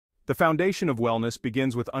The foundation of wellness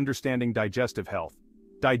begins with understanding digestive health.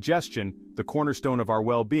 Digestion, the cornerstone of our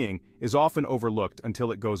well-being, is often overlooked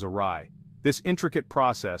until it goes awry. This intricate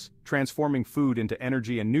process, transforming food into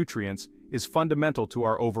energy and nutrients, is fundamental to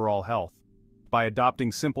our overall health. By adopting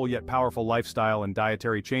simple yet powerful lifestyle and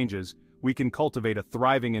dietary changes, we can cultivate a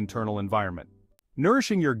thriving internal environment.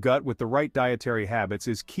 Nourishing your gut with the right dietary habits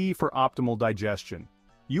is key for optimal digestion.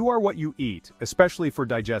 You are what you eat, especially for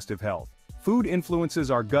digestive health. Food influences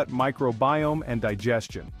our gut microbiome and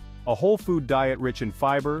digestion. A whole food diet rich in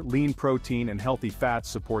fiber, lean protein, and healthy fats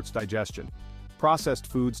supports digestion. Processed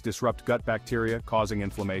foods disrupt gut bacteria, causing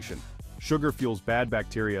inflammation. Sugar fuels bad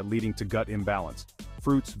bacteria, leading to gut imbalance.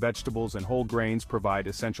 Fruits, vegetables, and whole grains provide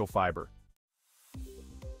essential fiber.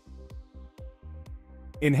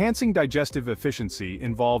 Enhancing digestive efficiency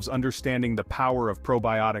involves understanding the power of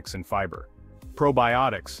probiotics and fiber.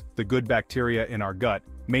 Probiotics, the good bacteria in our gut,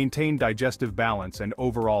 maintain digestive balance and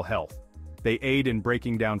overall health. They aid in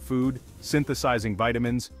breaking down food, synthesizing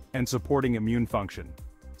vitamins, and supporting immune function.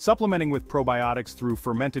 Supplementing with probiotics through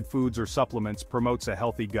fermented foods or supplements promotes a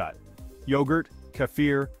healthy gut. Yogurt,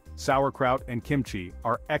 kefir, sauerkraut, and kimchi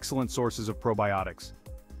are excellent sources of probiotics.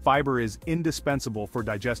 Fiber is indispensable for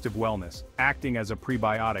digestive wellness, acting as a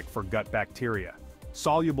prebiotic for gut bacteria.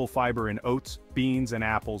 Soluble fiber in oats, beans, and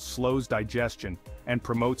apples slows digestion and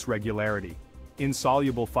promotes regularity.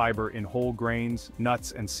 Insoluble fiber in whole grains,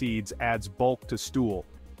 nuts, and seeds adds bulk to stool,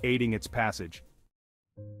 aiding its passage.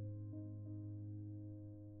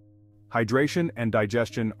 Hydration and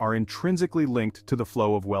digestion are intrinsically linked to the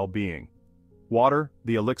flow of well-being. Water,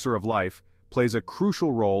 the elixir of life, plays a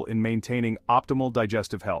crucial role in maintaining optimal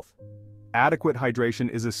digestive health. Adequate hydration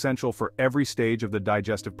is essential for every stage of the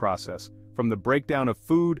digestive process, from the breakdown of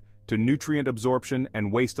food to nutrient absorption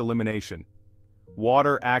and waste elimination.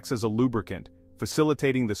 Water acts as a lubricant,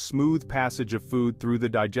 facilitating the smooth passage of food through the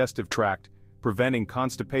digestive tract, preventing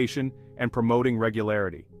constipation and promoting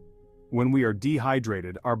regularity. When we are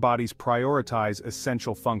dehydrated, our bodies prioritize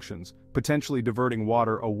essential functions, potentially diverting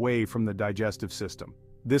water away from the digestive system.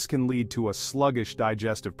 This can lead to a sluggish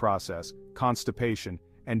digestive process, constipation,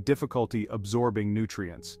 and difficulty absorbing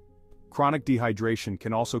nutrients. Chronic dehydration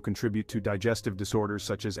can also contribute to digestive disorders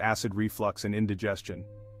such as acid reflux and indigestion.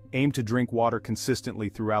 Aim to drink water consistently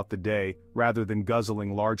throughout the day, rather than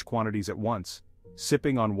guzzling large quantities at once.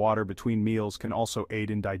 Sipping on water between meals can also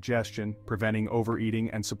aid in digestion, preventing overeating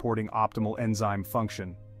and supporting optimal enzyme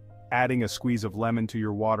function. Adding a squeeze of lemon to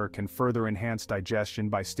your water can further enhance digestion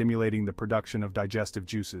by stimulating the production of digestive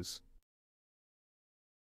juices.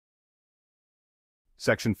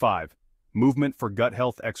 Section 5. Movement for gut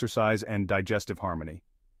health, exercise, and digestive harmony.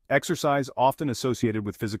 Exercise, often associated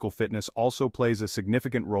with physical fitness, also plays a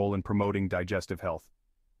significant role in promoting digestive health.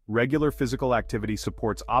 Regular physical activity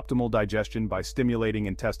supports optimal digestion by stimulating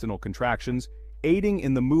intestinal contractions, aiding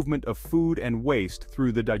in the movement of food and waste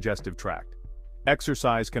through the digestive tract.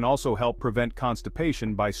 Exercise can also help prevent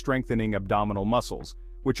constipation by strengthening abdominal muscles,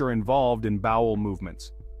 which are involved in bowel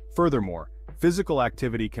movements. Furthermore, physical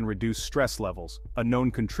activity can reduce stress levels, a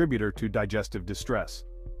known contributor to digestive distress.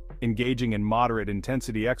 Engaging in moderate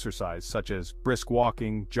intensity exercise such as brisk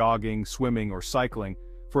walking, jogging, swimming, or cycling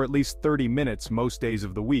for at least 30 minutes most days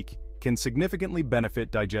of the week can significantly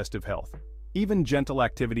benefit digestive health. Even gentle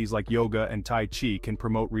activities like yoga and tai chi can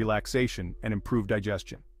promote relaxation and improve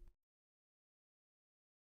digestion.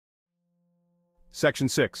 Section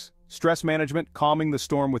 6. Stress management, calming the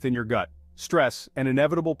storm within your gut. Stress, an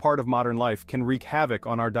inevitable part of modern life, can wreak havoc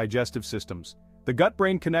on our digestive systems. The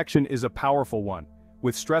gut-brain connection is a powerful one,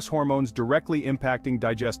 with stress hormones directly impacting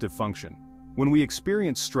digestive function. When we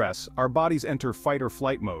experience stress, our bodies enter fight or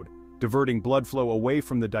flight mode, diverting blood flow away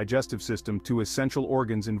from the digestive system to essential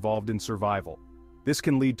organs involved in survival. This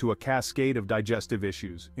can lead to a cascade of digestive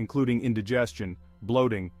issues, including indigestion,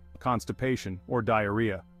 bloating, constipation, or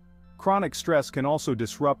diarrhea. Chronic stress can also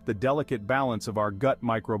disrupt the delicate balance of our gut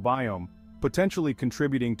microbiome, potentially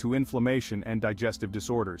contributing to inflammation and digestive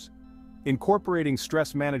disorders. Incorporating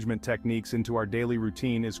stress management techniques into our daily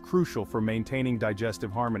routine is crucial for maintaining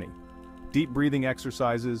digestive harmony. Deep breathing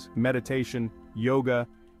exercises, meditation, yoga,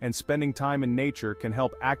 and spending time in nature can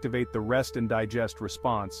help activate the rest and digest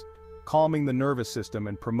response, calming the nervous system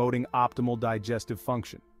and promoting optimal digestive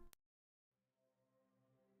function.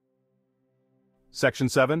 Section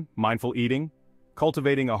 7. Mindful eating.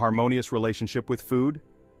 Cultivating a harmonious relationship with food.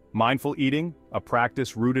 Mindful eating, a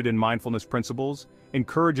practice rooted in mindfulness principles,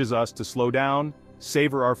 encourages us to slow down,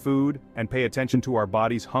 savor our food, and pay attention to our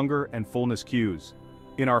body's hunger and fullness cues.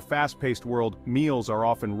 In our fast-paced world, meals are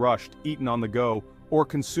often rushed, eaten on the go, or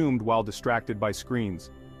consumed while distracted by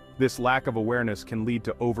screens. This lack of awareness can lead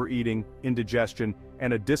to overeating, indigestion,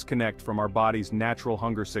 and a disconnect from our body's natural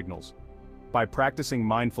hunger signals. By practicing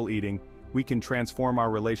mindful eating, we can transform our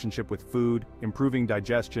relationship with food, improving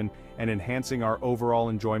digestion, and enhancing our overall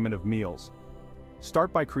enjoyment of meals.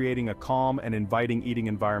 Start by creating a calm and inviting eating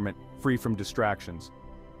environment, free from distractions.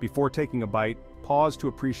 Before taking a bite, pause to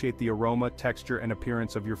appreciate the aroma, texture, and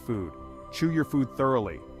appearance of your food. Chew your food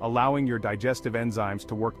thoroughly, allowing your digestive enzymes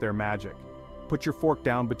to work their magic. Put your fork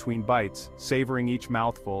down between bites, savoring each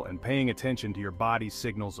mouthful and paying attention to your body's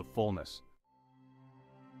signals of fullness.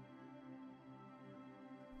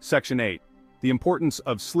 Section 8. The importance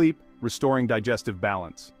of sleep, restoring digestive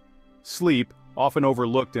balance. Sleep, often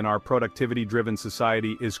overlooked in our productivity-driven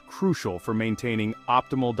society, is crucial for maintaining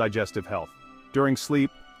optimal digestive health. During sleep,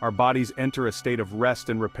 our bodies enter a state of rest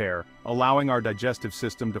and repair, allowing our digestive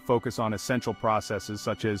system to focus on essential processes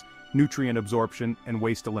such as nutrient absorption and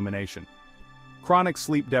waste elimination. Chronic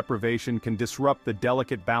sleep deprivation can disrupt the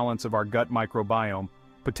delicate balance of our gut microbiome,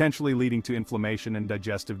 potentially leading to inflammation and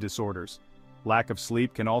digestive disorders. Lack of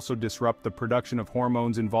sleep can also disrupt the production of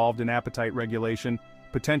hormones involved in appetite regulation,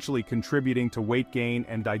 potentially contributing to weight gain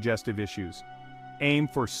and digestive issues. Aim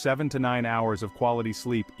for 7 to 9 hours of quality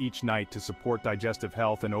sleep each night to support digestive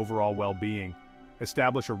health and overall well-being.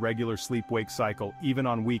 Establish a regular sleep-wake cycle, even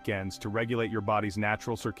on weekends, to regulate your body's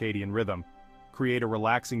natural circadian rhythm. Create a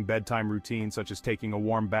relaxing bedtime routine such as taking a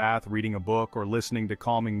warm bath, reading a book, or listening to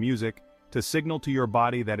calming music to signal to your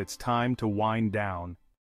body that it's time to wind down.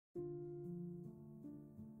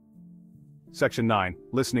 Section 9.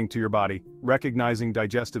 Listening to your body, recognizing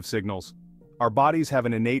digestive signals. Our bodies have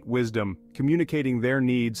an innate wisdom, communicating their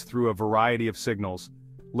needs through a variety of signals.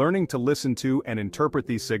 Learning to listen to and interpret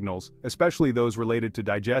these signals, especially those related to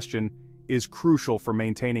digestion, is crucial for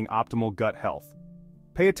maintaining optimal gut health.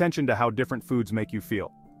 Pay attention to how different foods make you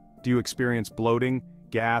feel. Do you experience bloating,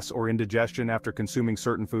 gas, or indigestion after consuming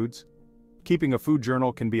certain foods? Keeping a food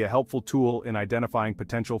journal can be a helpful tool in identifying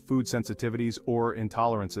potential food sensitivities or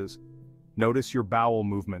intolerances. Notice your bowel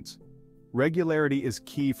movements. Regularity is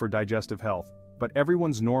key for digestive health, but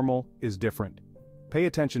everyone's normal is different. Pay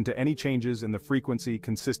attention to any changes in the frequency,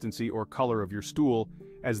 consistency, or color of your stool,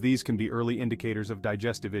 as these can be early indicators of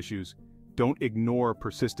digestive issues. Don't ignore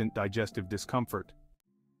persistent digestive discomfort.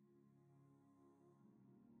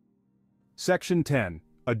 Section 10.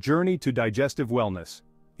 A journey to digestive wellness.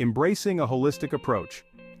 Embracing a holistic approach.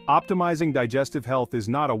 Optimizing digestive health is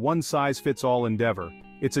not a one-size-fits-all endeavor.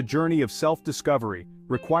 It's a journey of self-discovery,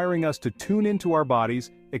 requiring us to tune into our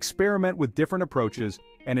bodies, experiment with different approaches,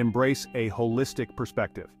 and embrace a holistic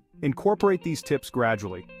perspective. Incorporate these tips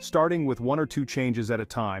gradually, starting with 1 or 2 changes at a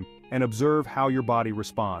time, and observe how your body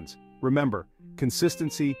responds. Remember,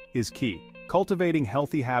 consistency is key. Cultivating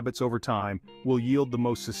healthy habits over time will yield the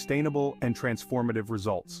most sustainable and transformative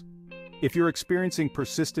results. If you're experiencing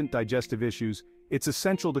persistent digestive issues, it's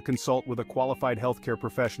essential to consult with a qualified healthcare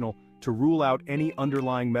professional to rule out any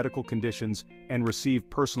underlying medical conditions and receive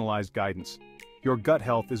personalized guidance. Your gut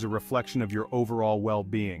health is a reflection of your overall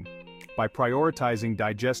well-being. By prioritizing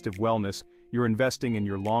digestive wellness, you're investing in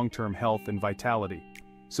your long-term health and vitality.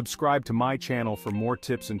 Subscribe to my channel for more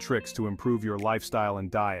tips and tricks to improve your lifestyle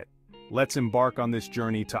and diet. Let's embark on this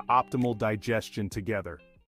journey to optimal digestion together.